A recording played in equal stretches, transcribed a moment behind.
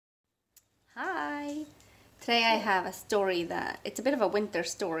Hi! Today I have a story it's a bit of a winter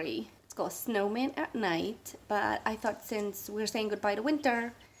story. It's called Snowmen at Night, but I thought since we're saying goodbye to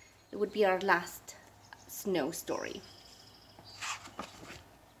winter, it would be our last snow story.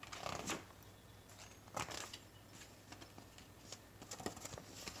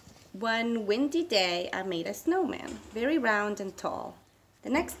 One windy day I made a snowman, very round and tall. The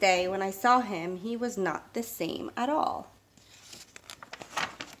next day when I saw him, he was not the same at all.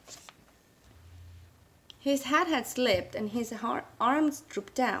 His hat had slipped and his arms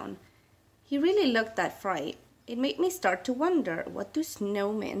drooped down. He really looked that fright. It made me start to wonder, what do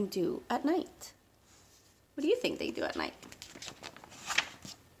snowmen do at night? What do you think they do at night?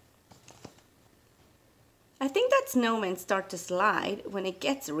 I think that snowmen start to slide when it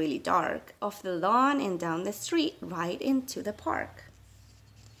gets really dark, off the lawn and down the street right into the park.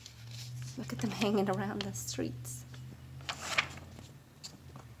 Look at them hanging around the streets.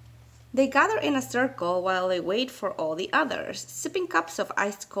 They gather in a circle while they wait for all the others, sipping cups of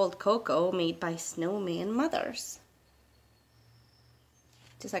ice-cold cocoa made by snowman mothers.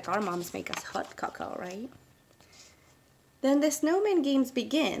 Just like our moms make us hot cocoa, right? Then the snowman games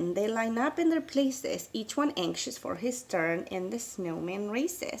begin. They line up in their places, each one anxious for his turn in the snowman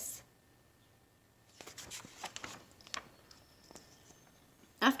races.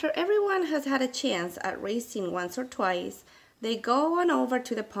 After everyone has had a chance at racing once or twice, they go on over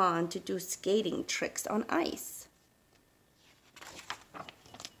to the pond to do skating tricks on ice.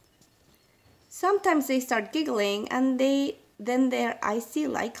 Sometimes they start giggling and then they're icy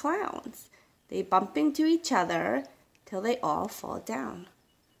like clowns. They bump into each other till they all fall down.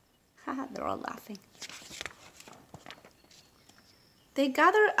 Haha, they're all laughing. They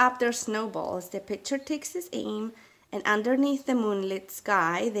gather up their snowballs. The pitcher takes his aim, and underneath the moonlit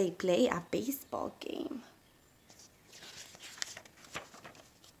sky, they play a baseball game.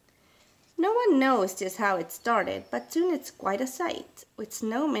 No one knows just how it started, but soon it's quite a sight, with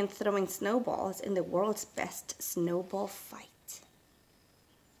snowmen throwing snowballs in the world's best snowball fight.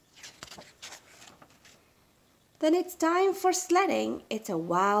 Then it's time for sledding. It's a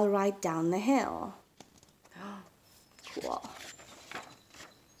wild ride down the hill. Cool.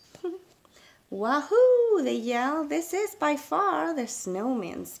 Wahoo! They yell. This is by far the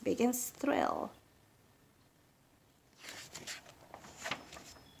snowman's biggest thrill.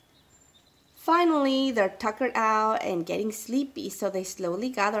 Finally, they're tuckered out and getting sleepy, so they slowly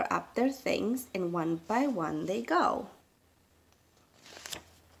gather up their things and one by one they go.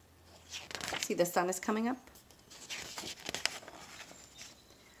 See, the sun is coming up.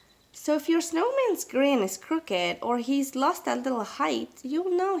 So if your snowman's grin is crooked or he's lost a little height,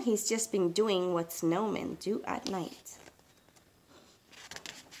 you'll know he's just been doing what snowmen do at night.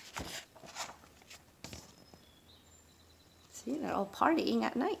 See, they're all partying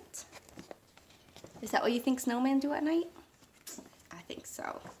at night. Is that what you think snowmen do at night? I think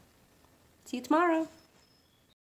so. See you tomorrow.